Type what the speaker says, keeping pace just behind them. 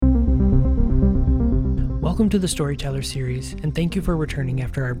Welcome to the Storyteller series, and thank you for returning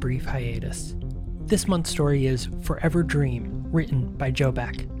after our brief hiatus. This month's story is Forever Dream, written by Joe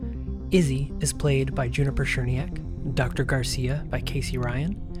Beck. Izzy is played by Juniper Cherniak, Dr. Garcia by Casey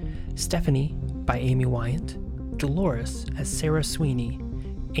Ryan, Stephanie by Amy Wyant, Dolores as Sarah Sweeney,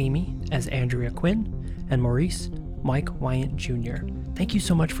 Amy as Andrea Quinn, and Maurice, Mike Wyant Jr. Thank you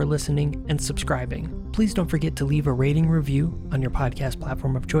so much for listening and subscribing. Please don't forget to leave a rating review on your podcast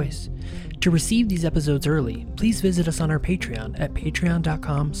platform of choice. To receive these episodes early, please visit us on our Patreon at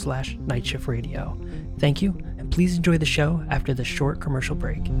patreon.com/nightshiftradio. Thank you, and please enjoy the show after this short commercial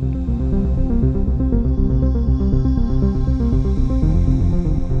break.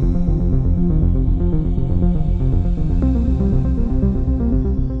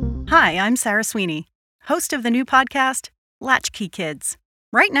 Hi, I'm Sarah Sweeney, host of the new podcast, Latchkey Kids.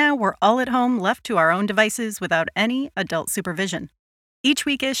 Right now, we're all at home left to our own devices without any adult supervision. Each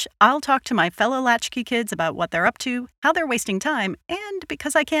weekish, I'll talk to my fellow Latchkey Kids about what they're up to, how they're wasting time, and,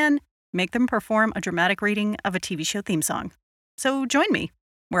 because I can, make them perform a dramatic reading of a TV show theme song. So join me,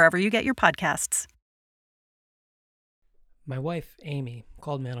 wherever you get your podcasts. My wife, Amy,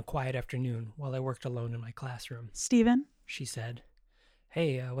 called me on a quiet afternoon while I worked alone in my classroom. Steven? She said,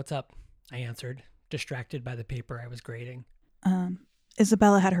 "Hey, what's up?" I answered, distracted by the paper I was grading.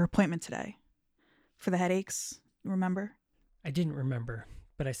 Isabella had her appointment today. For the headaches, remember? I didn't remember,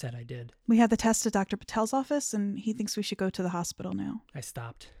 but I said I did. We had the test at Dr. Patel's office, and he thinks we should go to the hospital now. I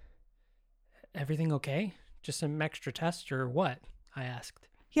stopped. "Everything okay? Just some extra tests or what?" I asked.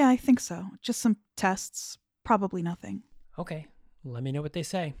 Yeah, I think so. Just some tests. Probably nothing. Okay, let me know what they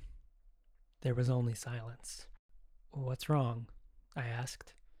say. There was only silence. "What's wrong?" I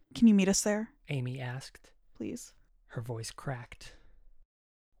asked. Can you meet us there? Amy asked. Please. Her voice cracked.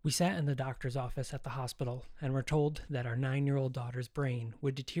 We sat in the doctor's office at the hospital and were told that our 9-year-old daughter's brain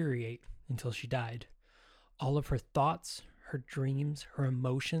would deteriorate until she died. All of her thoughts, her dreams, her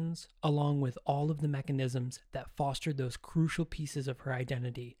emotions, along with all of the mechanisms that fostered those crucial pieces of her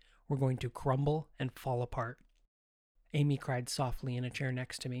identity, were going to crumble and fall apart. Amy cried softly in a chair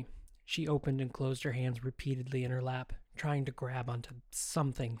next to me. She opened and closed her hands repeatedly in her lap, trying to grab onto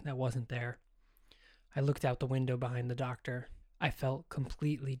something that wasn't there. I looked out the window behind the doctor. I felt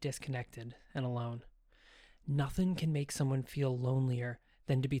completely disconnected and alone. Nothing can make someone feel lonelier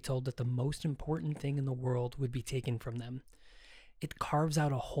than to be told that the most important thing in the world would be taken from them. It carves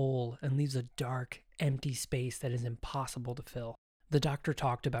out a hole and leaves a dark, empty space that is impossible to fill. The doctor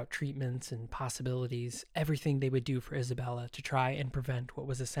talked about treatments and possibilities, everything they would do for Isabella to try and prevent what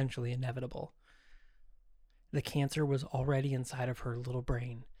was essentially inevitable. The cancer was already inside of her little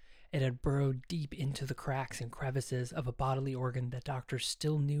brain. It had burrowed deep into the cracks and crevices of a bodily organ that doctors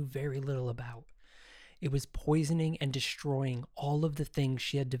still knew very little about. It was poisoning and destroying all of the things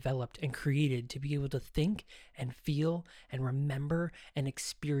she had developed and created to be able to think and feel and remember and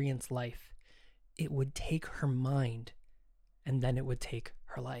experience life. It would take her mind, and then it would take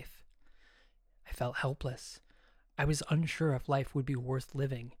her life. I felt helpless. I was unsure if life would be worth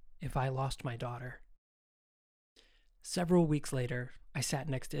living if I lost my daughter. Several weeks later, I sat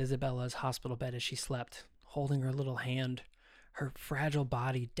next to Isabella's hospital bed as she slept, holding her little hand, her fragile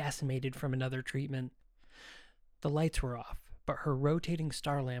body decimated from another treatment. The lights were off, but her rotating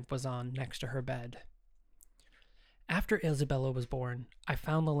star lamp was on next to her bed. After Isabella was born, I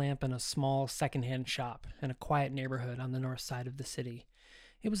found the lamp in a small secondhand shop in a quiet neighborhood on the north side of the city.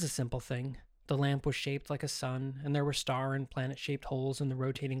 It was a simple thing. The lamp was shaped like a sun, and there were star and planet-shaped holes in the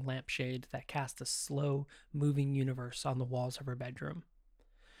rotating lampshade that cast a slow, moving universe on the walls of her bedroom.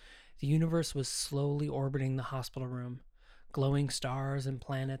 The universe was slowly orbiting the hospital room. Glowing stars and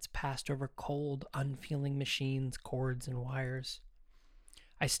planets passed over cold, unfeeling machines, cords, and wires.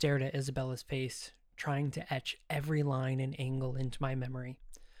 I stared at Isabella's face, trying to etch every line and angle into my memory.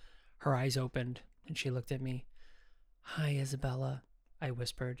 Her eyes opened, and she looked at me. "Hi, Isabella," I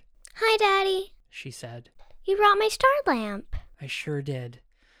whispered. "Hi, Daddy," she said. "You brought my star lamp." "I sure did,"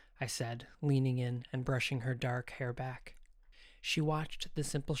 I said, leaning in and brushing her dark hair back. She watched the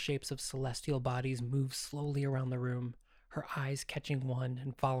simple shapes of celestial bodies move slowly around the room, her eyes catching one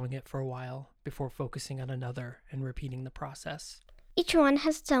and following it for a while before focusing on another and repeating the process. "Each one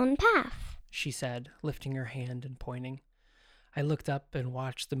has its own path," she said, lifting her hand and pointing. I looked up and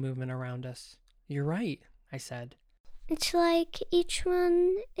watched the movement around us. "You're right," I said. "It's like each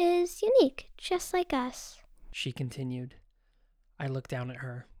one is unique, just like us," she continued. I looked down at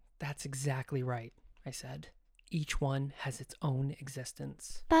her. "That's exactly right," I said. "Each one has its own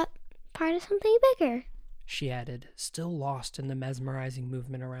existence." "But part of something bigger," she added, still lost in the mesmerizing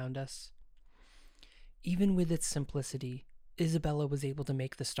movement around us. Even with its simplicity, Isabella was able to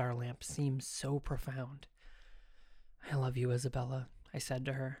make the star lamp seem so profound. I love you, Isabella, I said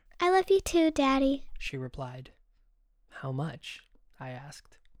to her. I love you too, Daddy. She replied. How much? I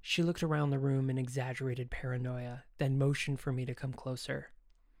asked. She looked around the room in exaggerated paranoia, then motioned for me to come closer.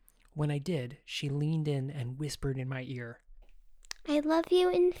 When I did, she leaned in and whispered in my ear. I love you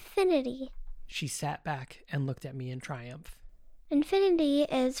infinity. She sat back and looked at me in triumph. Infinity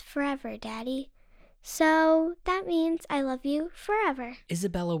is forever, Daddy. So that means I love you forever.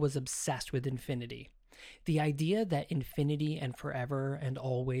 Isabella was obsessed with infinity. The idea that infinity and forever and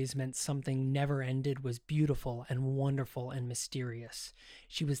always meant something never ended was beautiful and wonderful and mysterious.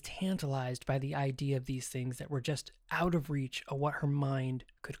 She was tantalized by the idea of these things that were just out of reach of what her mind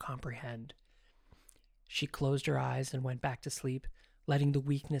could comprehend. She closed her eyes and went back to sleep, letting the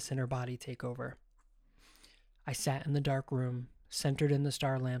weakness in her body take over. I sat in the dark room, centered in the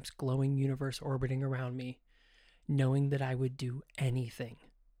star lamp's glowing universe orbiting around me, knowing that I would do anything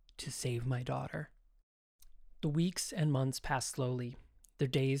to save my daughter. The weeks and months passed slowly. Their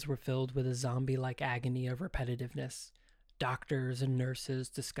days were filled with a zombie-like agony of repetitiveness. Doctors and nurses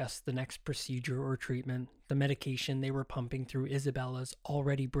discussed the next procedure or treatment, the medication they were pumping through Isabella's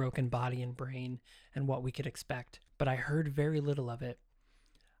already broken body and brain, and what we could expect. But I heard very little of it.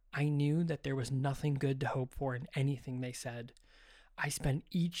 I knew that there was nothing good to hope for in anything they said. I spent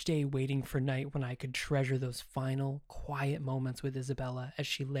each day waiting for night when I could treasure those final, quiet moments with Isabella as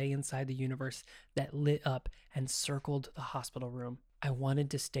she lay inside the universe that lit up and circled the hospital room. I wanted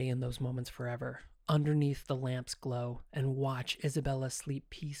to stay in those moments forever, underneath the lamp's glow, and watch Isabella sleep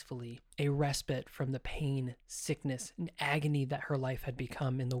peacefully, a respite from the pain, sickness, and agony that her life had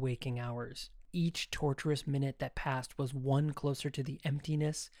become in the waking hours. Each torturous minute that passed was one closer to the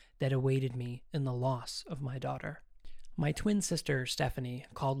emptiness that awaited me in the loss of my daughter. My twin sister, Stephanie,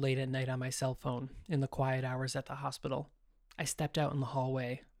 called late at night on my cell phone in the quiet hours at the hospital. I stepped out in the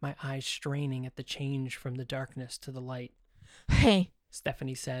hallway, my eyes straining at the change from the darkness to the light. Hey,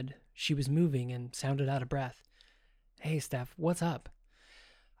 Stephanie said. She was moving and sounded out of breath. Hey, Steph, what's up?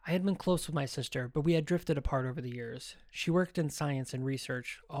 I had been close with my sister, but we had drifted apart over the years. She worked in science and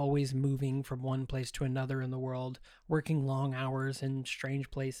research, always moving from one place to another in the world, working long hours in strange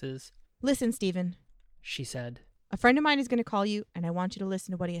places. listen, Stephen. She said. A friend of mine is going to call you, and I want you to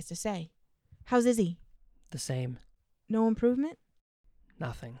listen to what he has to say. How's Izzy? The same. No improvement?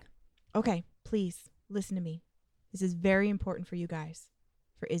 Nothing. Okay, please, listen to me. This is very important for you guys.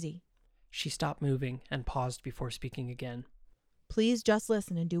 For Izzy. She stopped moving and paused before speaking again. Please just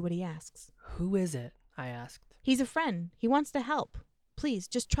listen and do what he asks. Who is it? I asked. He's a friend. He wants to help. Please,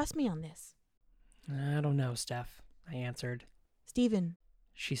 just trust me on this. I don't know, Steph, I answered. Stephen,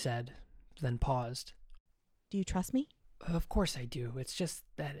 She said, then paused. do you trust me? Of course I do. It's just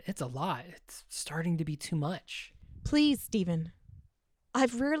that it's a lot. It's starting to be too much. Please, Stephen.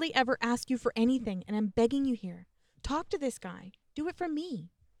 I've rarely ever asked you for anything, and I'm begging you here. Talk to this guy. Do it for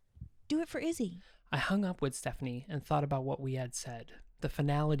me. Do it for Izzy. I hung up with Stephanie and thought about what we had said, the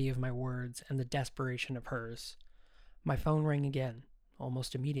finality of my words and the desperation of hers. My phone rang again,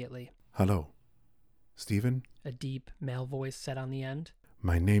 almost immediately. Hello. Stephen? A deep male voice said on the end.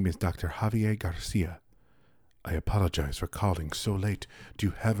 My name is Dr. Javier Garcia. I apologize for calling so late. Do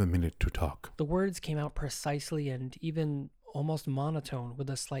you have a minute to talk? The words came out precisely and even almost monotone with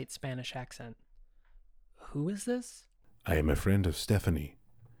a slight Spanish accent. Who is this? I am a friend of Stephanie,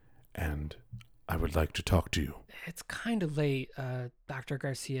 and I would like to talk to you. It's kind of late, Dr.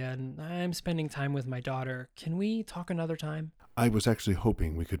 Garcia, and I'm spending time with my daughter. Can we talk another time? I was actually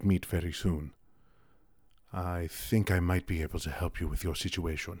hoping we could meet very soon. I think I might be able to help you with your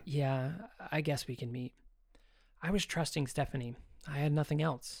situation. Yeah, I guess we can meet. I was trusting Stephanie. I had nothing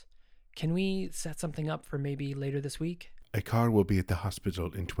else. Can we set something up for maybe later this week? A car will be at the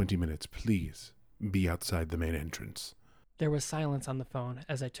hospital in 20 minutes. Please be outside the main entrance. There was silence on the phone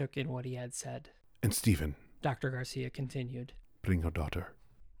as I took in what he had said. And Stephen, Dr. Garcia continued. bring your daughter.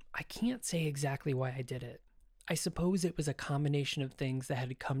 I can't say exactly why I did it. I suppose it was a combination of things that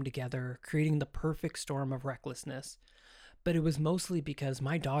had come together, creating the perfect storm of recklessness. But it was mostly because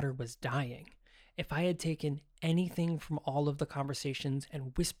my daughter was dying. If I had taken anything from all of the conversations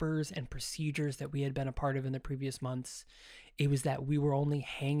and whispers and procedures that we had been a part of in the previous months, it was that we were only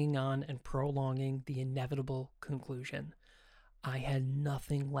hanging on and prolonging the inevitable conclusion. I had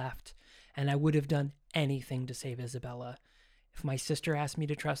nothing left, and I would have done anything to save Isabella. If my sister asked me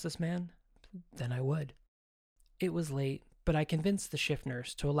to trust this man, then I would. It was late, but I convinced the shift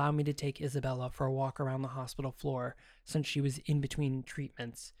nurse to allow me to take Isabella for a walk around the hospital floor since she was in between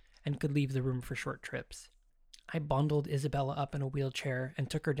treatments and could leave the room for short trips. I bundled Isabella up in a wheelchair and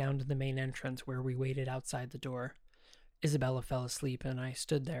took her down to the main entrance where we waited outside the door. Isabella fell asleep and I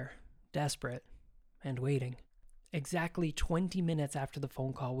stood there, desperate and waiting. Exactly 20 minutes after the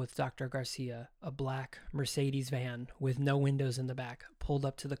phone call with Dr. Garcia, a black Mercedes van with no windows in the back pulled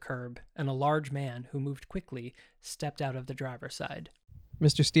up to the curb, and a large man who moved quickly stepped out of the driver's side.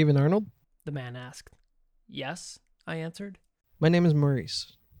 Mr. Stephen Arnold? The man asked. Yes, I answered. My name is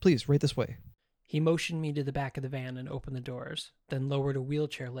Maurice. Please, right this way. He motioned me to the back of the van and opened the doors, then lowered a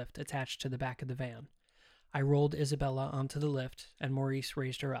wheelchair lift attached to the back of the van. I rolled Isabella onto the lift, and Maurice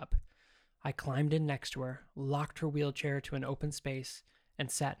raised her up. I climbed in next to her, locked her wheelchair to an open space,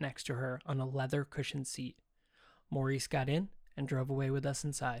 and sat next to her on a leather cushioned seat. Maurice got in and drove away with us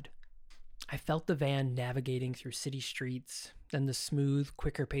inside. I felt the van navigating through city streets, then the smooth,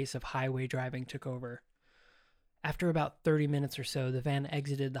 quicker pace of highway driving took over. After about 30 minutes or so, the van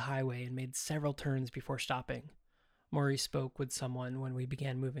exited the highway and made several turns before stopping. Maurice spoke with someone when we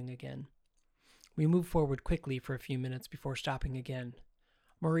began moving again. We moved forward quickly for a few minutes before stopping again.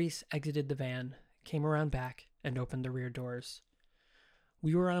 Maurice exited the van, came around back, and opened the rear doors.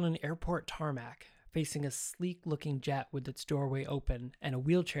 We were on an airport tarmac, facing a sleek-looking jet with its doorway open and a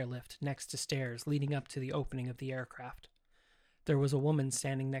wheelchair lift next to stairs leading up to the opening of the aircraft. There was a woman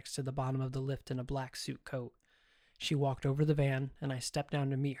standing next to the bottom of the lift in a black suit coat. She walked over the van, and I stepped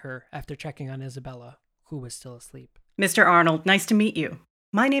down to meet her after checking on Isabella, who was still asleep. Mr. Arnold, nice to meet you.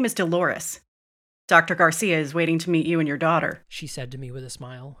 My name is Dolores. Dr. Garcia is waiting to meet you and your daughter, She said to me with a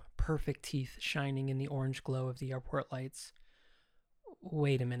smile, perfect teeth shining in the orange glow of the airport lights.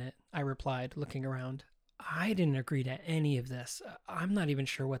 Wait a minute, I replied, looking around. I didn't agree to any of this. I'm not even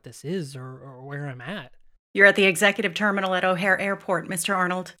sure what this is or where I'm at. You're at the executive terminal at O'Hare Airport, Mr.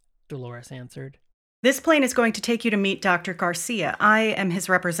 Arnold. Dolores answered. This plane is going to take you to meet Dr. Garcia. I am his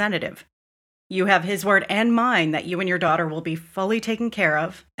representative. You have his word and mine that you and your daughter will be fully taken care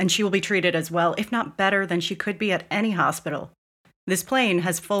of, and she will be treated as well, if not better, than she could be at any hospital. This plane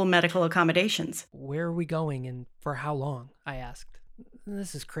has full medical accommodations. Where are we going and for how long? I asked.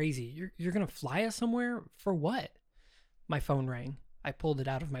 This is crazy. You're going to fly us somewhere? For what? My phone rang. I pulled it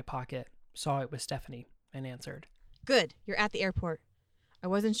out of my pocket, saw it was Stephanie, and answered. Good, you're at the airport. I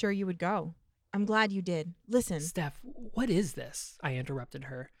wasn't sure you would go. I'm glad you did. Listen. Steph, what is this? I interrupted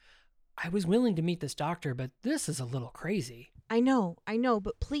her. I was willing to meet this doctor, but this is a little crazy. I know,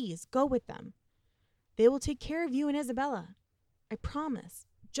 but please, go with them. They will take care of you and Isabella. I promise.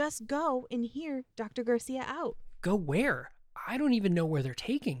 Just go and hear Dr. Garcia out. Go where? I don't even know where they're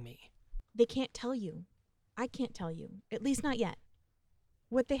taking me. They can't tell you. I can't tell you. At least not yet.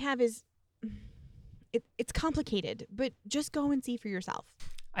 What they have is... It's complicated, but just go and see for yourself.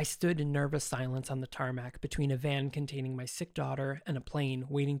 I stood in nervous silence on the tarmac between a van containing my sick daughter and a plane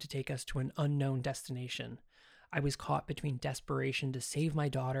waiting to take us to an unknown destination. I was caught between desperation to save my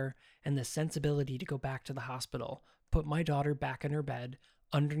daughter and the sensibility to go back to the hospital, put my daughter back in her bed,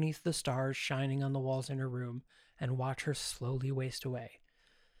 underneath the stars shining on the walls in her room, and watch her slowly waste away.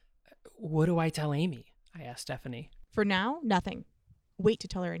 What do I tell Amy? I asked Stephanie. For now, nothing. Wait to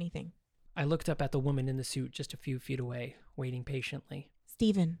tell her anything. I looked up at the woman in the suit just a few feet away, waiting patiently.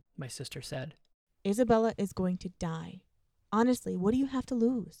 Stephen, My sister said. Isabella is going to die. Honestly, what do you have to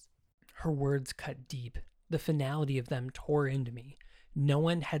lose? Her words cut deep. The finality of them tore into me. No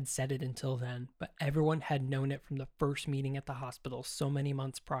one had said it until then, but everyone had known it from the first meeting at the hospital so many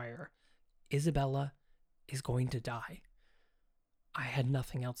months prior. Isabella is going to die. I had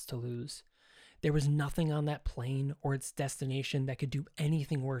nothing else to lose. There was nothing on that plane or its destination that could do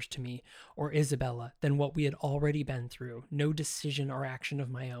anything worse to me or Isabella than what we had already been through, no decision or action of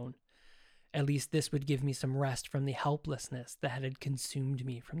my own. At least this would give me some rest from the helplessness that had consumed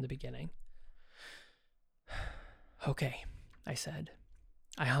me from the beginning. Okay, I said.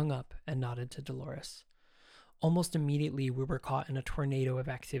 I hung up and nodded to Dolores. Almost immediately, we were caught in a tornado of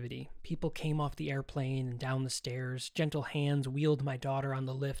activity. People came off the airplane and down the stairs. Gentle hands wheeled my daughter on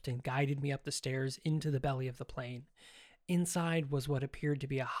the lift and guided me up the stairs into the belly of the plane. Inside was what appeared to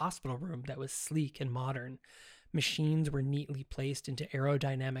be a hospital room that was sleek and modern. Machines were neatly placed into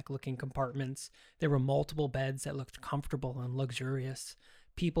aerodynamic-looking compartments. There were multiple beds that looked comfortable and luxurious.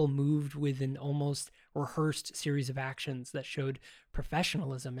 People moved with an almost rehearsed series of actions that showed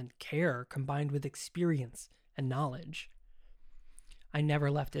professionalism and care combined with experience and knowledge. I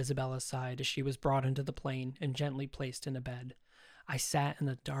never left Isabella's side as she was brought into the plane and gently placed in a bed. I sat in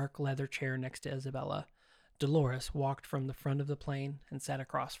the dark leather chair next to Isabella. Dolores walked from the front of the plane and sat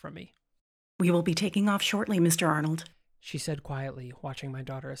across from me. We will be taking off shortly, Mr. Arnold, she said quietly, watching my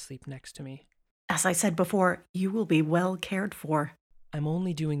daughter asleep next to me. As I said before, you will be well cared for. I'm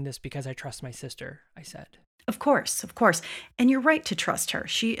only doing this because I trust my sister, I said. Of course. And you're right to trust her.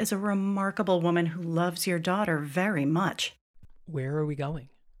 She is a remarkable woman who loves your daughter very much. Where are we going?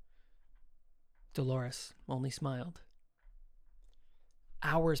 Dolores only smiled.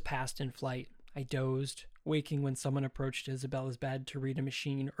 Hours passed in flight. I dozed, waking when someone approached Isabella's bed to read a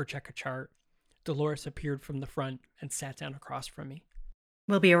machine or check a chart. Dolores appeared from the front and sat down across from me.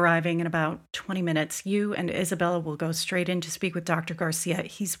 We'll be arriving in about 20 minutes. You and Isabella will go straight in to speak with Dr. Garcia.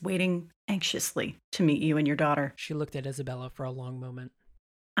 He's waiting anxiously to meet you and your daughter. She looked at Isabella for a long moment.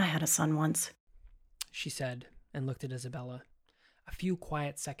 I had a son once, she said, and looked at Isabella. A few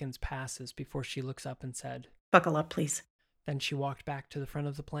quiet seconds passes before she looks up and said, Buckle up, please. Then she walked back to the front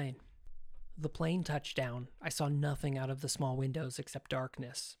of the plane. The plane touched down. I saw nothing out of the small windows except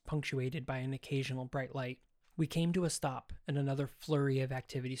darkness, punctuated by an occasional bright light. We came to a stop, and another flurry of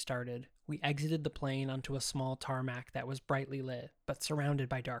activity started. We exited the plane onto a small tarmac that was brightly lit, but surrounded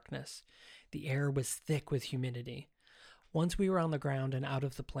by darkness. The air was thick with humidity. Once we were on the ground and out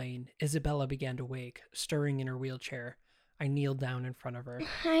of the plane, Isabella began to wake, stirring in her wheelchair. I kneeled down in front of her.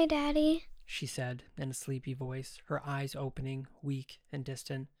 Hi, Daddy, she said in a sleepy voice, her eyes opening, weak and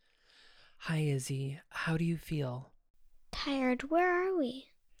distant. Hi, Izzy. How do you feel? Tired. Where are we?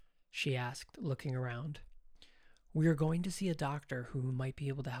 She asked, looking around. We are going to see a doctor who might be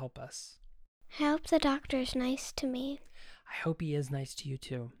able to help us. I hope the doctor's nice to me. I hope he is nice to you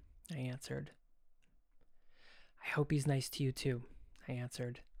too, I answered. I hope he's nice to you too, I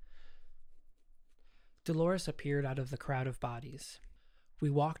answered. Dolores appeared out of the crowd of bodies. We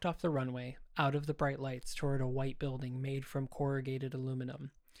walked off the runway, out of the bright lights, toward a white building made from corrugated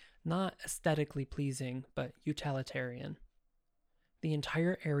aluminum. Not aesthetically pleasing, but utilitarian. The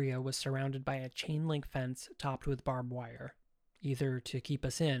entire area was surrounded by a chain-link fence topped with barbed wire, either to keep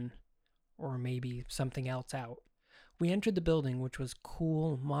us in, or maybe something else out. We entered the building, which was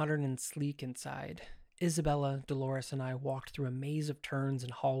cool, modern, and sleek inside. Isabella, Dolores, and I walked through a maze of turns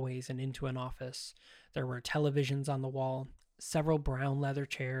and hallways and into an office. There were televisions on the wall, several brown leather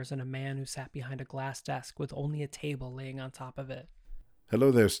chairs, and a man who sat behind a glass desk with only a table laying on top of it.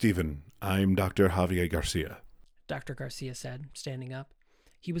 Hello there, Stephen. I'm Dr. Javier Garcia. Dr. Garcia said, standing up.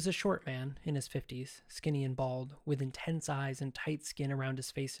 He was a short man, in his 50s, skinny and bald, with intense eyes and tight skin around his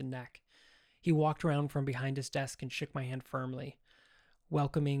face and neck. He walked around from behind his desk and shook my hand firmly,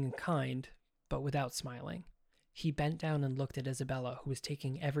 welcoming and kind, but without smiling. He bent down and looked at Isabella, who was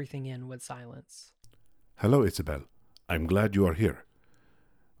taking everything in with silence. Hello, Isabel. I'm glad you are here.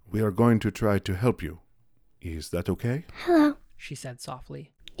 We are going to try to help you. Is that okay? Hello. She said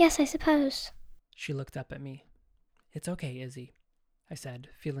softly. Yes, I suppose. She looked up at me. It's okay, Izzy, I said,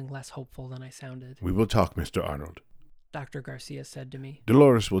 feeling less hopeful than I sounded. We will talk, Mr. Arnold. Dr. Garcia said to me.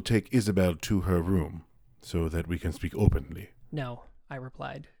 Dolores will take Isabel to her room so that we can speak openly. No, I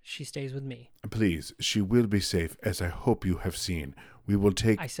replied. She stays with me. Please, she will be safe, as I hope you have seen. We will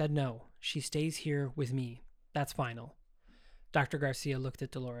take... I said no. She stays here with me. That's final. Dr. Garcia looked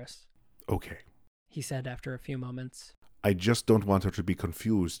at Dolores. Okay. He said after a few moments. I just don't want her to be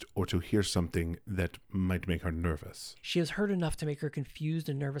confused or to hear something that might make her nervous. She has heard enough to make her confused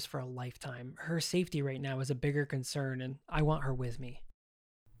and nervous for a lifetime. Her safety right now is a bigger concern, and I want her with me.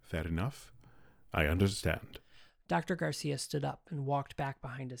 Fair enough. I understand. Dr. Garcia stood up and walked back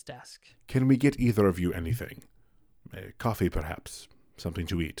behind his desk. Can we get either of you anything? Coffee, perhaps. Something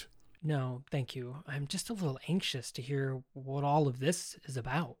to eat. No, thank you. I'm just a little anxious to hear what all of this is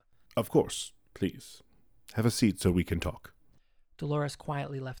about. Of course. Please. Have a seat so we can talk. Dolores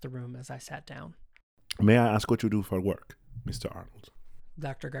quietly left the room as I sat down. May I ask what you do for work, Mr. Arnold?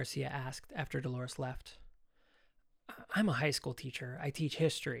 Dr. Garcia asked after Dolores left. I'm a high school teacher. I teach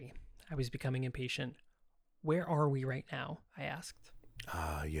history. I was becoming impatient. Where are we right now? I asked.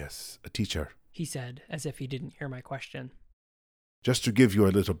 Ah, yes, a teacher. He said, as if he didn't hear my question. Just to give you a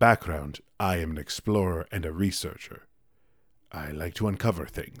little background, I am an explorer and a researcher. I like to uncover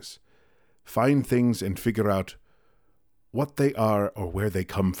things. Find things and figure out what they are or where they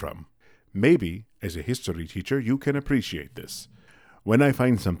come from. Maybe, as a history teacher, you can appreciate this. When I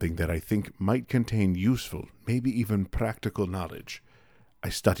find something that I think might contain useful, maybe even practical knowledge, I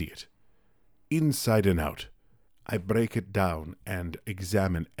study it, inside and out. I break it down and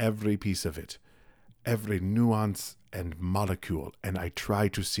examine every piece of it, every nuance and molecule, and I try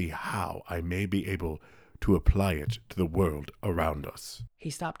to see how I may be able to apply it to the world around us.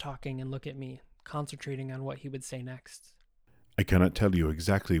 He stopped talking and looked at me, concentrating on what he would say next. I cannot tell you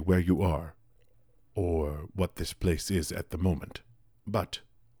exactly where you are, or what this place is at the moment, but,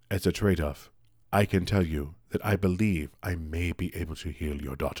 as a trade-off, I can tell you that I believe I may be able to heal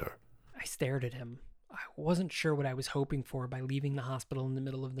your daughter. I stared at him. I wasn't sure what I was hoping for by leaving the hospital in the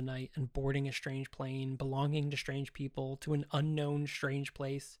middle of the night and boarding a strange plane, belonging to strange people, to an unknown strange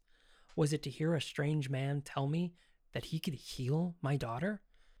place. Was it to hear a strange man tell me that he could heal my daughter?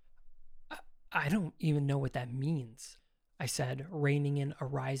 I don't even know what that means, I said, reining in a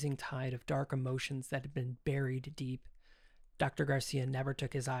rising tide of dark emotions that had been buried deep. Dr. Garcia never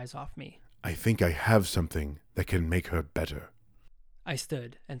took his eyes off me. I think I have something that can make her better. I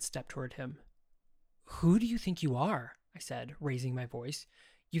stood and stepped toward him. Who do you think you are? I said, raising my voice.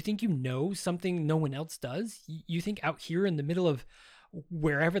 You think you know something no one else does? You think out here in the middle of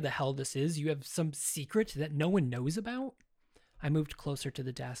wherever the hell this is, you have some secret that no one knows about? I moved closer to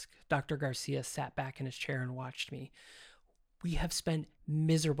the desk. Dr. Garcia sat back in his chair and watched me. We have spent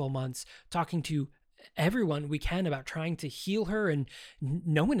miserable months talking to everyone we can about trying to heal her, and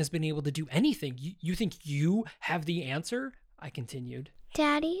no one has been able to do anything. You think you have the answer? I continued.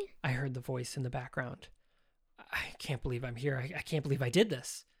 Daddy? I heard the voice in the background. I can't believe I'm here. I can't believe I did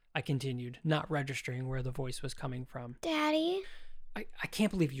this, I continued, not registering where the voice was coming from. Daddy? I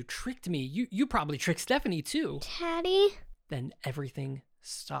can't believe you tricked me. You probably tricked Stephanie too. Daddy? Then everything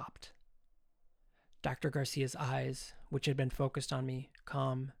stopped. Dr. Garcia's eyes, which had been focused on me,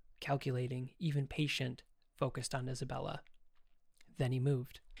 calm, calculating, even patient, focused on Isabella. Then he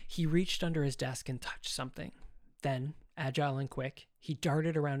moved. He reached under his desk and touched something. Then, agile and quick, he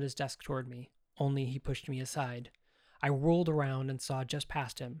darted around his desk toward me, only he pushed me aside. I rolled around and saw just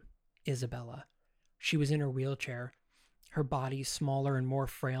past him Isabella. She was in her wheelchair, her body smaller and more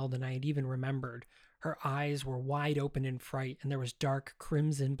frail than I had even remembered. Her eyes were wide open in fright, and there was dark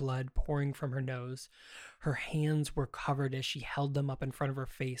crimson blood pouring from her nose. Her hands were covered as she held them up in front of her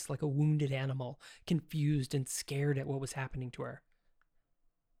face like a wounded animal, confused and scared at what was happening to her.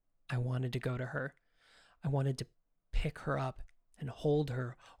 I wanted to go to her. I wanted to pick her up and hold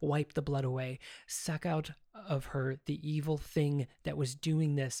her, wipe the blood away, suck out of her the evil thing that was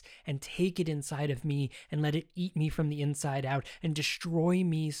doing this, and take it inside of me and let it eat me from the inside out and destroy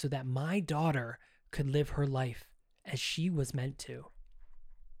me so that my daughter could live her life as she was meant to.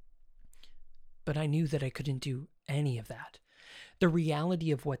 But I knew that I couldn't do any of that. The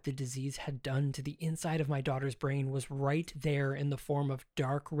reality of what the disease had done to the inside of my daughter's brain was right there in the form of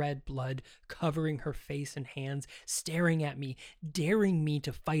dark red blood covering her face and hands, staring at me, daring me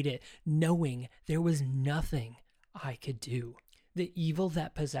to fight it, knowing there was nothing I could do. The evil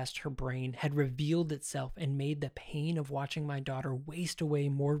that possessed her brain had revealed itself and made the pain of watching my daughter waste away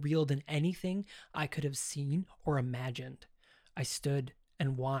more real than anything I could have seen or imagined. I stood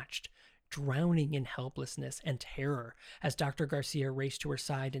and watched, drowning in helplessness and terror, as Dr. Garcia raced to her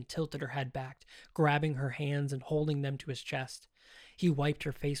side and tilted her head back, grabbing her hands and holding them to his chest. He wiped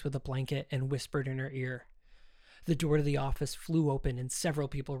her face with a blanket and whispered in her ear. The door to the office flew open and several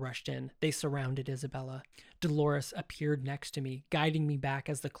people rushed in. They surrounded Isabella. Dolores appeared next to me, guiding me back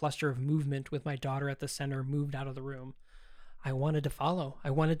as the cluster of movement with my daughter at the center moved out of the room. I wanted to follow. I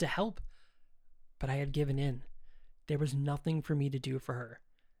wanted to help. But I had given in. There was nothing for me to do for her.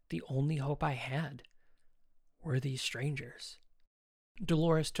 The only hope I had were these strangers.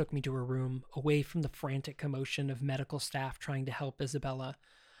 Dolores took me to her room, away from the frantic commotion of medical staff trying to help Isabella.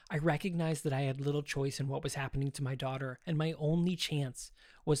 I recognized that I had little choice in what was happening to my daughter, and my only chance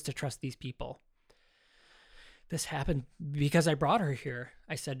was to trust these people. This happened because I brought her here,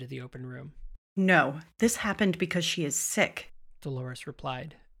 I said to the open room. No, this happened because she is sick, Dolores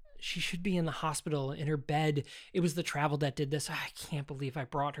replied. She should be in the hospital, in her bed. It was the travel that did this. I can't believe I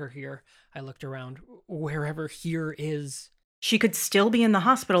brought her here. I looked around. Wherever here is. She could still be in the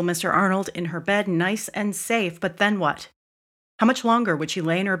hospital, Mr. Arnold, in her bed, nice and safe, but then what? How much longer would she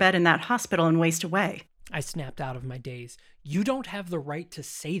lay in her bed in that hospital and waste away? I snapped out of my daze. You don't have the right to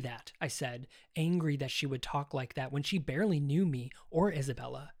say that, I said, angry that she would talk like that when she barely knew me or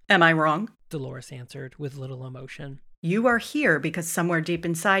Isabella. Am I wrong? Dolores answered with little emotion. You are here because somewhere deep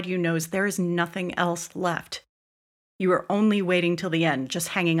inside you knows there is nothing else left. You are only waiting till the end, just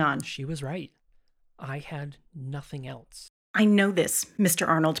hanging on. She was right. I had nothing else. I know this, Mr.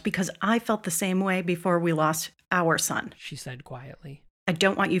 Arnold, because I felt the same way before we lost our son, she said quietly. I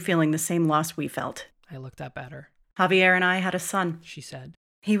don't want you feeling the same loss we felt. I looked up at her. Javier and I had a son, she said.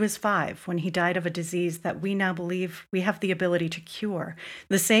 He was 5 when he died of a disease that we now believe we have the ability to cure.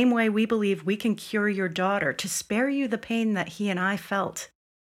 The same way we believe we can cure your daughter, to spare you the pain that he and I felt.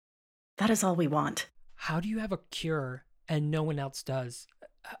 That is all we want. How do you have a cure and no one else does?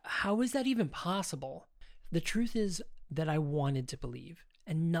 How is that even possible? The truth is that I wanted to believe,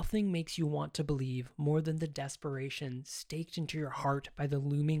 and nothing makes you want to believe more than the desperation staked into your heart by the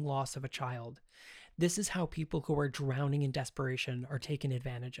looming loss of a child. This is how people who are drowning in desperation are taken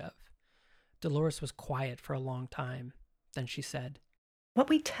advantage of. Dolores was quiet for a long time. Then she said, What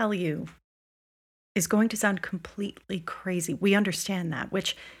we tell you is going to sound completely crazy. We understand that,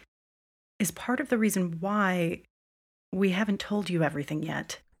 which is part of the reason why we haven't told you everything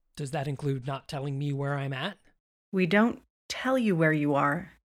yet. Does that include not telling me where I'm at? We don't tell you where you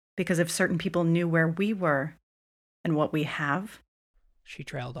are, because if certain people knew where we were and what we have, She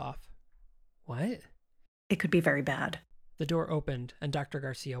trailed off. What? it could be very bad. The door opened and Dr.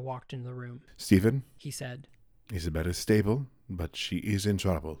 Garcia walked into the room. Stephen, He said, Isabella's stable, but she is in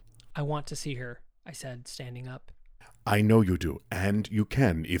trouble. I want to see her, I said, standing up. I know you do, and you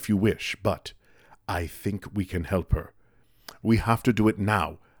can if you wish, but I think we can help her. We have to do it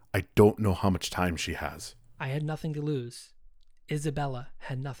now. I don't know how much time she has. I had nothing to lose. Isabella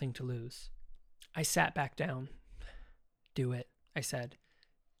had nothing to lose. I sat back down. Do it, I said.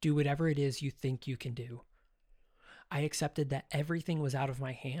 Do whatever it is you think you can do. I accepted that everything was out of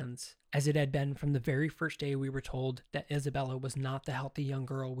my hands, as it had been from the very first day we were told that Isabella was not the healthy young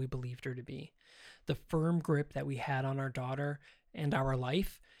girl we believed her to be. The firm grip that we had on our daughter and our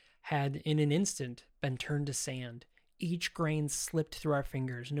life had, in an instant, been turned to sand. Each grain slipped through our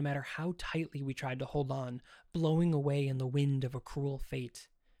fingers, no matter how tightly we tried to hold on, blowing away in the wind of a cruel fate.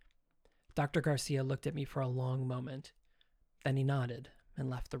 Dr. Garcia looked at me for a long moment. Then he nodded and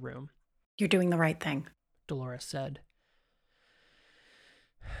left the room. You're doing the right thing. Dolores said.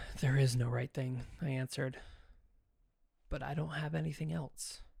 There is no right thing, I answered. But I don't have anything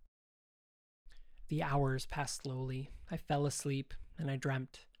else. The hours passed slowly. I fell asleep, and I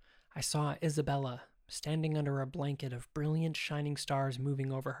dreamt. I saw Isabella standing under a blanket of brilliant shining stars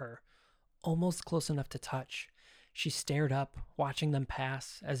moving over her, almost close enough to touch. She stared up, watching them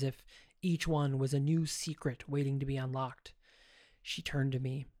pass, as if each one was a new secret waiting to be unlocked. She turned to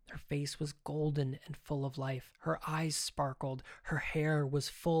me. Her face was golden and full of life. Her eyes sparkled. Her hair was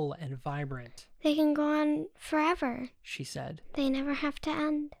full and vibrant. They can go on forever, She said. They never have to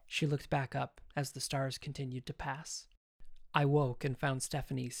end. She looked back up as the stars continued to pass. I woke and found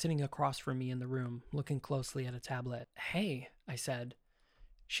Stephanie sitting across from me in the room, looking closely at a tablet. Hey, I said.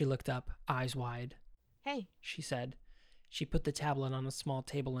 She looked up, eyes wide. Hey, She said. She put the tablet on a small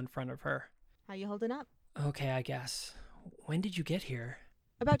table in front of her. how you holding up? Okay, I guess. When did you get here?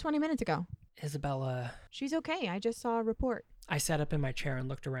 About 20 minutes ago. Isabella. She's okay. I just saw a report. I sat up in my chair and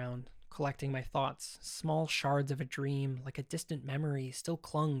looked around, collecting my thoughts. Small shards of a dream, like a distant memory, still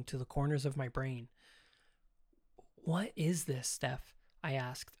clung to the corners of my brain. What is this, Steph? I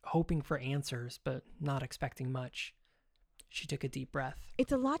asked, hoping for answers, but not expecting much. She took a deep breath.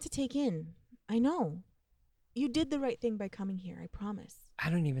 It's a lot to take in. I know. You did the right thing by coming here, I promise. I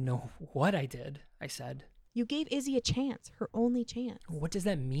don't even know what I did, I said. You gave Izzy a chance, her only chance. What does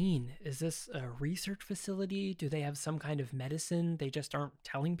that mean? Is this a research facility? Do they have some kind of medicine they just aren't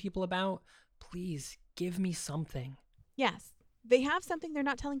telling people about? Please, give me something. Yes, they have something they're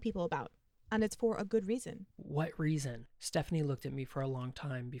not telling people about, and it's for a good reason. What reason? Stephanie looked at me for a long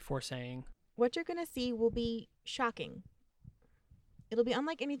time before saying, What you're going to see will be shocking. It'll be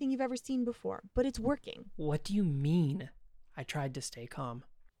unlike anything you've ever seen before, but it's working. What do you mean? I tried to stay calm.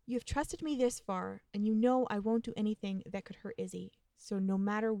 You've trusted me this far, and you know I won't do anything that could hurt Izzy. So no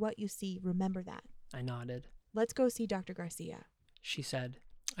matter what you see, remember that. I nodded. Let's go see Dr. Garcia. She said.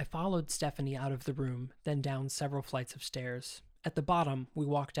 I followed Stephanie out of the room, then down several flights of stairs. At the bottom, we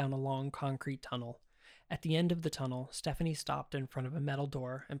walked down a long concrete tunnel. At the end of the tunnel, Stephanie stopped in front of a metal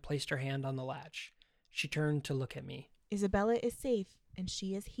door and placed her hand on the latch. She turned to look at me. Isabella is safe, and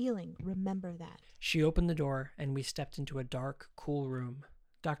she is healing. Remember that. She opened the door, and we stepped into a dark, cool room.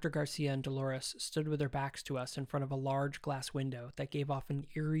 Dr. Garcia and Dolores stood with their backs to us in front of a large glass window that gave off an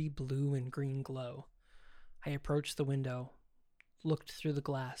eerie blue and green glow. I approached the window, looked through the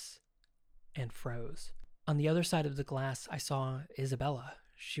glass, and froze. On the other side of the glass, I saw Isabella.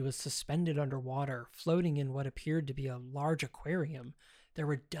 She was suspended underwater, floating in what appeared to be a large aquarium. There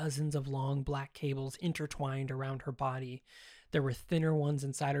were dozens of long black cables intertwined around her body. There were thinner ones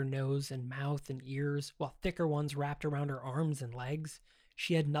inside her nose and mouth and ears, while thicker ones wrapped around her arms and legs.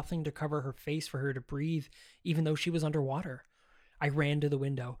 She had nothing to cover her face for her to breathe, even though she was underwater. I ran to the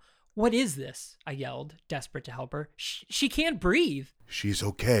window. What is this? I yelled, desperate to help her. She can't breathe. She's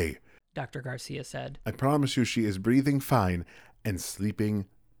okay, Dr. Garcia said. I promise you she is breathing fine and sleeping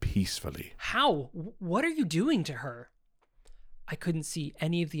peacefully. How? What are you doing to her? I couldn't see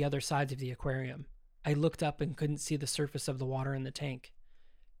any of the other sides of the aquarium. I looked up and couldn't see the surface of the water in the tank.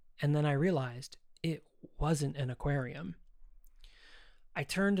 And then I realized it wasn't an aquarium. I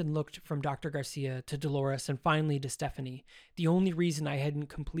turned and looked from Dr. Garcia to Dolores and finally to Stephanie. The only reason I hadn't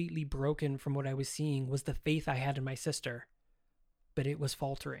completely broken from what I was seeing was the faith I had in my sister. But it was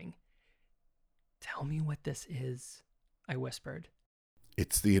faltering. Tell me what this is, I whispered.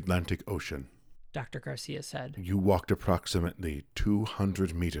 It's the Atlantic Ocean. Dr. Garcia said. You walked approximately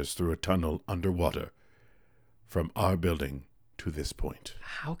 200 meters through a tunnel underwater from our building to this point.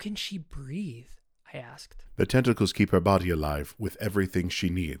 How can she breathe? I asked. The tentacles keep her body alive with everything she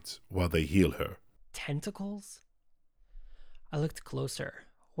needs while they heal her. Tentacles? I looked closer.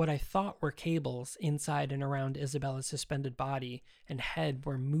 What I thought were cables inside and around Isabella's suspended body and head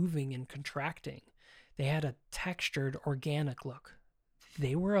were moving and contracting. They had a textured, organic look.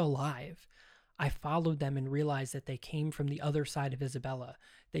 They were alive. I followed them and realized that they came from the other side of Isabella.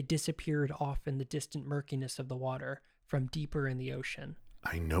 They disappeared off in the distant murkiness of the water, from deeper in the ocean.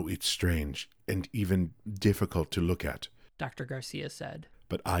 I know it's strange and even difficult to look at, Dr. Garcia said.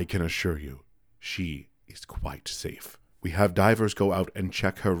 But I can assure you, she is quite safe. We have divers go out and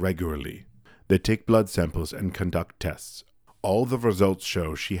check her regularly. They take blood samples and conduct tests. All the results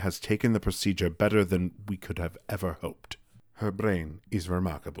show she has taken the procedure better than we could have ever hoped. Her brain is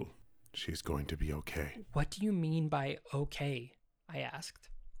remarkable. She's going to be okay. What do you mean by okay? I asked.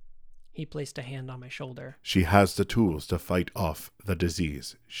 He placed a hand on my shoulder. She has the tools to fight off the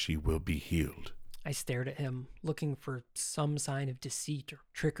disease. She will be healed. I stared at him, looking for some sign of deceit or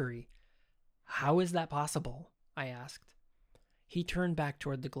trickery. How is that possible? I asked. He turned back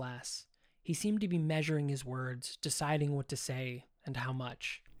toward the glass. He seemed to be measuring his words, deciding what to say and how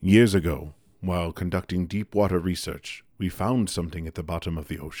much. Years ago, while conducting deep water research, we found something at the bottom of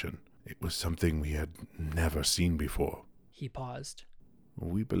the ocean. It was something we had never seen before. He paused.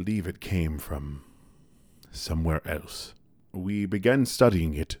 We believe it came from somewhere else. We began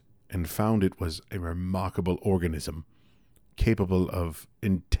studying it and found it was a remarkable organism, capable of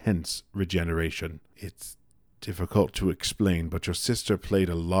intense regeneration. It's difficult to explain, but your sister played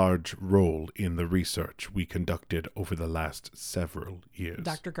a large role in the research we conducted over the last several years.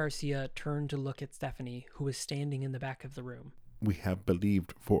 Dr. Garcia turned to look at Stephanie, who was standing in the back of the room. We have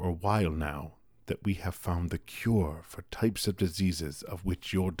believed for a while now that we have found the cure for types of diseases of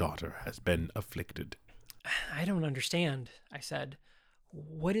which your daughter has been afflicted. I don't understand, I said.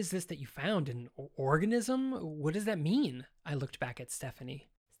 What is this that you found? An organism? What does that mean? I looked back at Stephanie.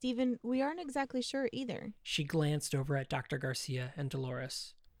 Stephen, we aren't exactly sure either. She glanced over at Dr. Garcia and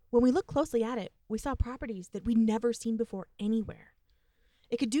Dolores. When we looked closely at it, we saw properties that we'd never seen before anywhere.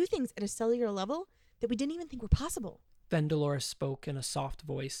 It could do things at a cellular level that we didn't even think were possible. Then Dolores spoke in a soft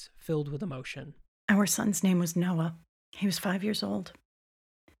voice, filled with emotion. Our son's name was Noah. He was 5 years old.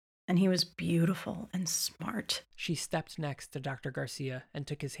 And he was beautiful and smart. She stepped next to Dr. Garcia and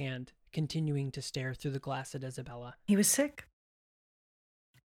took his hand, continuing to stare through the glass at Isabella. He was sick.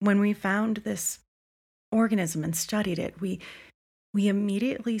 When we found this organism and studied it, we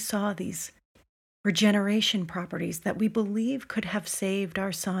immediately saw these regeneration properties that we believe could have saved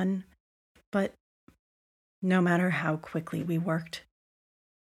our son. But no matter how quickly we worked,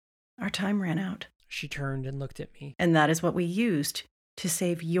 our time ran out. She turned and looked at me. And that is what we used to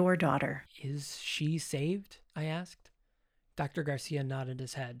save your daughter. Is she saved? I asked. Dr. Garcia nodded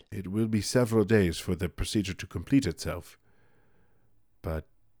his head. It will be several days for the procedure to complete itself. But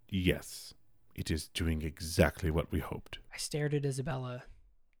yes, it is doing exactly what we hoped. I stared at Isabella.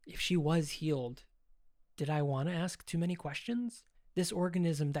 If she was healed, did I want to ask too many questions? This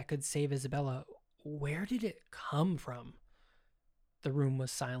organism that could save Isabella, where did it come from? The room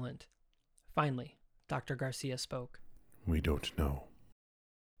was silent. Finally, Dr. Garcia spoke. We don't know.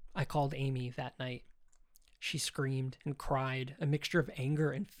 I called Amy that night. She screamed and cried, a mixture of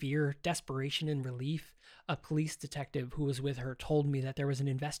anger and fear, desperation and relief. A police detective who was with her told me that there was an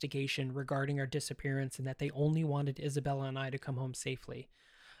investigation regarding our disappearance and that they only wanted Isabella and I to come home safely.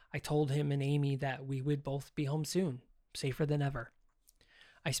 I told him and Amy that we would both be home soon, safer than ever.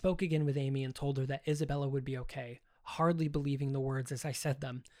 I spoke again with Amy and told her that Isabella would be okay, hardly believing the words as I said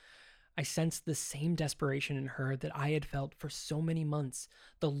them. I sensed the same desperation in her that I had felt for so many months,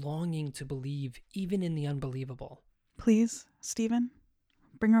 the longing to believe even in the unbelievable. Please, Stephen,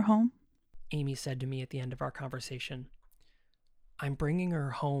 bring her home. Amy said to me at the end of our conversation. I'm bringing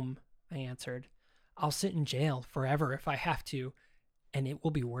her home, I answered. I'll sit in jail forever if I have to, and it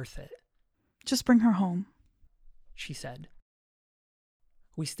will be worth it. Just bring her home, she said.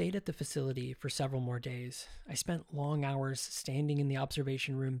 We stayed at the facility for several more days. I spent long hours standing in the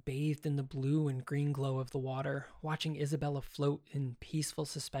observation room, bathed in the blue and green glow of the water, watching Isabella float in peaceful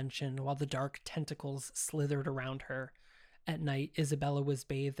suspension while the dark tentacles slithered around her. At night, Isabella was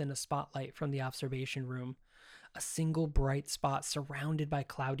bathed in a spotlight from the observation room. A single bright spot surrounded by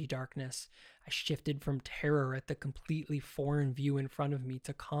cloudy darkness. I shifted from terror at the completely foreign view in front of me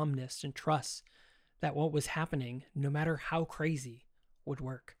to calmness and trust that what was happening, no matter how crazy, would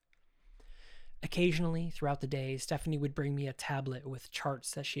work. Occasionally, throughout the day, Stephanie would bring me a tablet with charts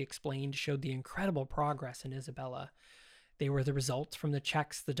that she explained showed the incredible progress in Isabella. They were the results from the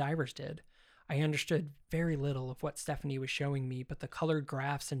checks the divers did. I understood very little of what Stephanie was showing me, but the colored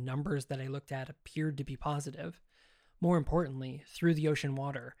graphs and numbers that I looked at appeared to be positive. More importantly, through the ocean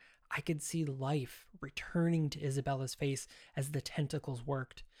water, I could see life returning to Isabella's face as the tentacles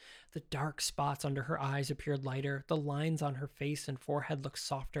worked. The dark spots under her eyes appeared lighter, the lines on her face and forehead looked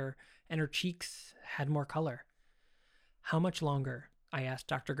softer, and her cheeks had more color. "How much longer?" I asked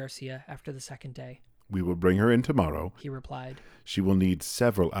Dr. Garcia after the second day. "We will bring her in tomorrow," he replied. "She will need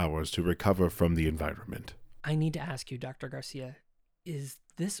several hours to recover from the environment." "I need to ask you, Dr. Garcia, is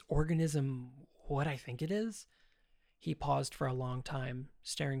this organism what I think it is?" He paused for a long time,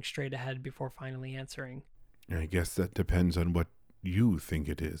 staring straight ahead before finally answering. "I guess that depends on what you think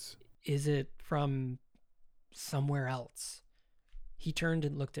it is." "Is it from somewhere else?" He turned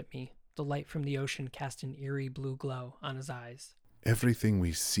and looked at me. The light from the ocean cast an eerie blue glow on his eyes. "Everything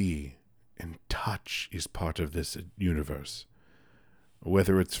we see and touch is part of this universe.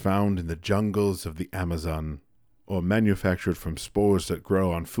 Whether it's found in the jungles of the Amazon, or manufactured from spores that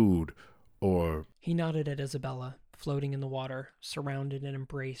grow on food, or..." He nodded at Isabella, floating in the water, surrounded and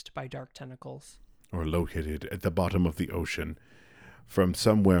embraced by dark tentacles. "Or located at the bottom of the ocean, from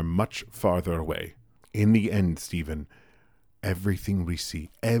somewhere much farther away. In the end, Stephen, everything we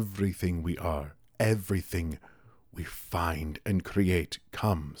see, everything we are, everything we find and create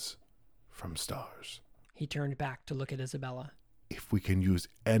comes from stars." He turned back to look at Isabella. "If we can use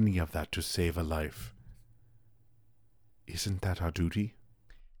any of that to save a life, isn't that our duty?"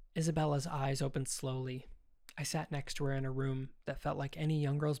 Isabella's eyes opened slowly. I sat next to her in a room that felt like any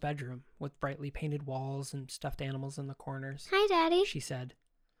young girl's bedroom, with brightly painted walls and stuffed animals in the corners. Hi, Daddy. She said.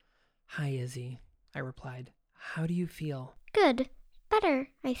 "Hi, Izzy," I replied. "How do you feel?" Good.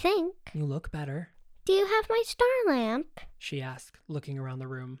 Better, I think. "You look better," Do you have my star lamp? she asked, looking around the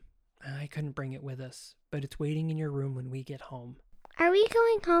room. "I couldn't bring it with us, but it's waiting in your room when we get home." Are we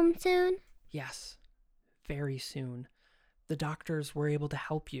going home soon? "Yes, very soon. The doctors were able to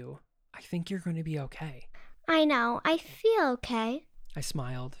help you. I think you're going to be okay." I know. I feel okay. I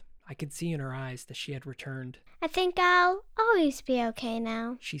smiled. I could see in her eyes that she had returned. I think I'll always be okay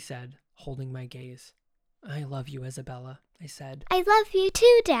now. She said, holding my gaze. "I love you, Isabella," I said. I love you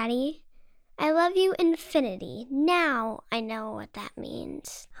too, Daddy. I love you infinity. Now I know what that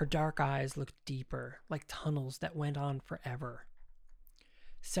means. Her dark eyes looked deeper, like tunnels that went on forever.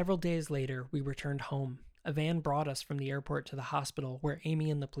 Several days later, we returned home. A van brought us from the airport to the hospital where Amy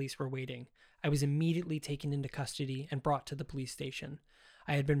and the police were waiting. I was immediately taken into custody and brought to the police station.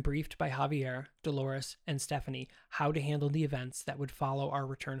 I had been briefed by Javier, Dolores, and Stephanie how to handle the events that would follow our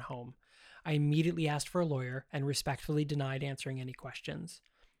return home. I immediately asked for a lawyer and respectfully denied answering any questions.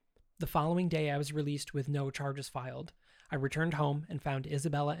 The following day, I was released with no charges filed. I returned home and found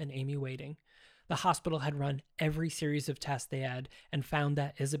Isabella and Amy waiting. The hospital had run every series of tests they had and found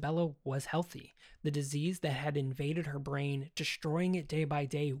that Isabella was healthy. The disease that had invaded her brain, destroying it day by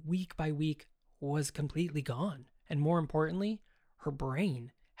day, week by week, was completely gone. And more importantly, her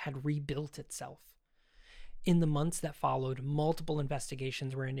brain had rebuilt itself. In the months that followed, multiple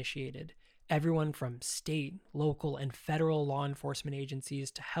investigations were initiated. Everyone from state, local, and federal law enforcement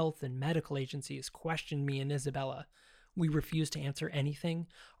agencies to health and medical agencies questioned me and Isabella. We refused to answer anything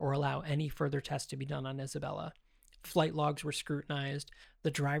or allow any further tests to be done on Isabella. Flight logs were scrutinized.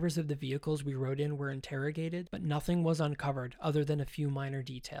 The drivers of the vehicles we rode in were interrogated, but nothing was uncovered other than a few minor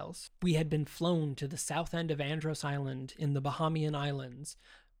details. We had been flown to the south end of Andros Island in the Bahamian Islands,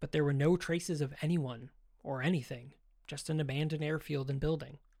 but there were no traces of anyone or anything, just an abandoned airfield and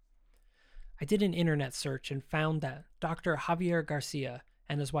building. I did an internet search and found that Dr. Javier Garcia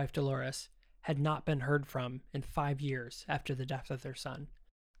and his wife Dolores had not been heard from in 5 years after the death of their son.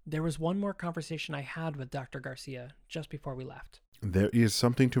 There was one more conversation I had with Dr. Garcia just before we left. "There is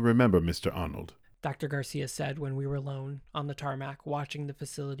something to remember, Mr. Arnold," Dr. Garcia said when we were alone on the tarmac watching the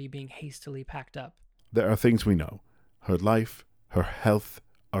facility being hastily packed up. "There are things we know. Her life, her health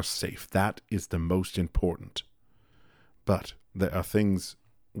are safe. That is the most important. But there are things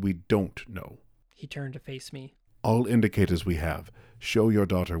we don't know. He turned to face me. All indicators we have show your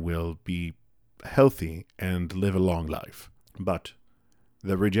daughter will be healthy and live a long life. But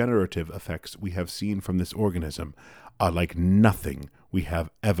the regenerative effects we have seen from this organism are like nothing we have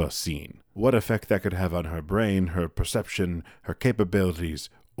ever seen. What effect that could have on her brain, her perception, her capabilities,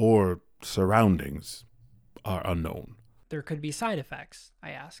 or surroundings are unknown." "There could be side effects,"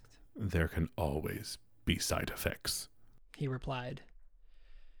 I asked. "There can always be side effects," he replied.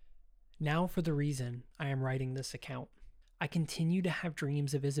 Now for the reason I am writing this account. I continue to have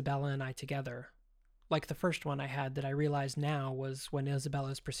dreams of Isabella and I together. Like the first one I had that I realize now was when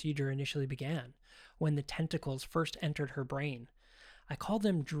Isabella's procedure initially began, when the tentacles first entered her brain. I call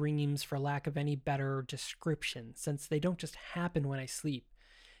them dreams for lack of any better description, since they don't just happen when I sleep.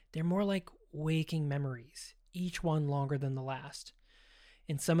 They're more like waking memories, each one longer than the last.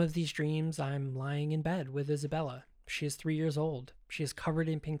 In some of these dreams, I'm lying in bed with Isabella. She is 3 years old. She is covered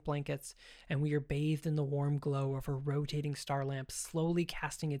in pink blankets, and we are bathed in the warm glow of her rotating star lamp, slowly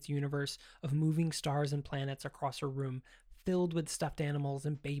casting its universe of moving stars and planets across her room, filled with stuffed animals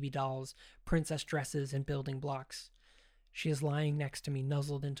and baby dolls, princess dresses, and building blocks. She is lying next to me,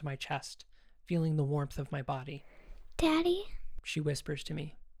 nuzzled into my chest, feeling the warmth of my body. Daddy, She whispers to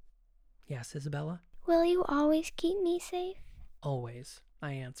me. Yes, Isabella? will you always keep me safe? Always,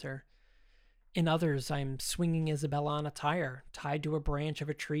 I answer. In others, I'm swinging Isabella on a tire, tied to a branch of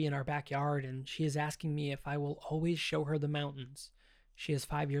a tree in our backyard, and she is asking me if I will always show her the mountains. She is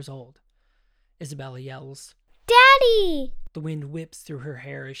 5 years old. Isabella yells. Daddy! The wind whips through her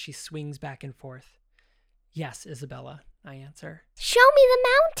hair as she swings back and forth. Yes, Isabella, I answer. Show me the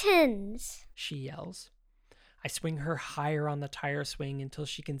mountains! She yells. I swing her higher on the tire swing until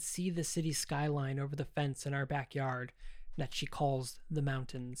she can see the city skyline over the fence in our backyard that she calls the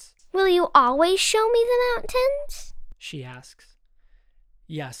mountains. Will you always show me the mountains? She asks.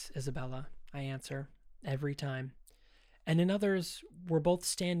 Yes, Isabella, I answer, every time. And in others, we're both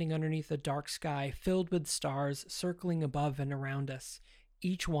standing underneath a dark sky filled with stars circling above and around us,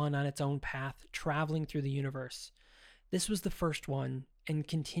 each one on its own path, traveling through the universe. This was the first one and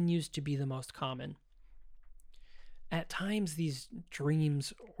continues to be the most common. At times, these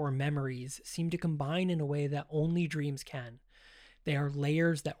dreams or memories seem to combine in a way that only dreams can. They are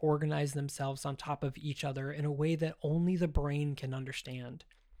layers that organize themselves on top of each other in a way that only the brain can understand.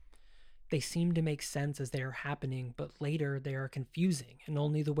 They seem to make sense as they are happening, but later they are confusing in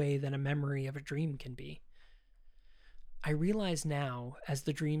only the way that a memory of a dream can be. I realize now, as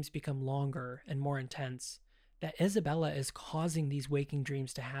the dreams become longer and more intense, that Isabella is causing these waking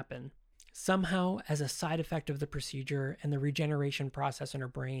dreams to happen. Somehow, as a side effect of the procedure and the regeneration process in her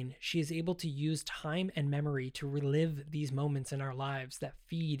brain, she is able to use time and memory to relive these moments in our lives that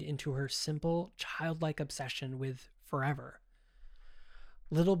feed into her simple, childlike obsession with forever.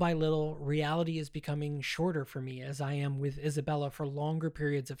 Little by little, reality is becoming shorter for me as I am with Isabella for longer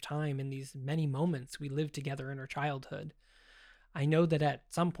periods of time in these many moments we lived together in her childhood. I know that at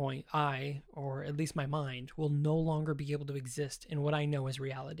some point I, or at least my mind, will no longer be able to exist in what I know as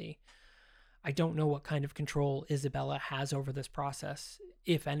reality. I don't know what kind of control Isabella has over this process,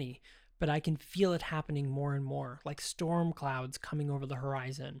 if any, but I can feel it happening more and more, like storm clouds coming over the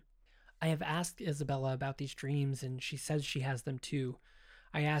horizon. I have asked Isabella about these dreams, and she says she has them too.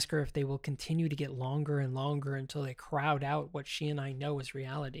 I ask her if they will continue to get longer and longer until they crowd out what she and I know as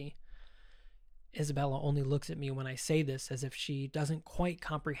reality. Isabella only looks at me when I say this as if she doesn't quite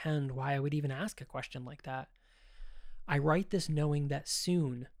comprehend why I would even ask a question like that. I write this knowing that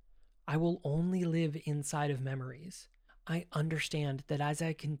soon I will only live inside of memories. I understand that as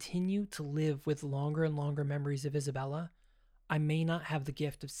I continue to live with longer and longer memories of Isabella, I may not have the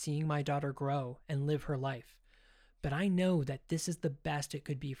gift of seeing my daughter grow and live her life. But I know that this is the best it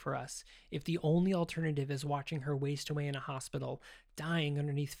could be for us if the only alternative is watching her waste away in a hospital, dying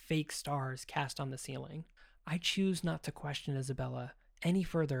underneath fake stars cast on the ceiling. I choose not to question Isabella any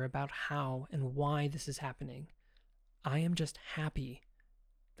further about how and why this is happening. I am just happy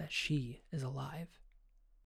that she is alive.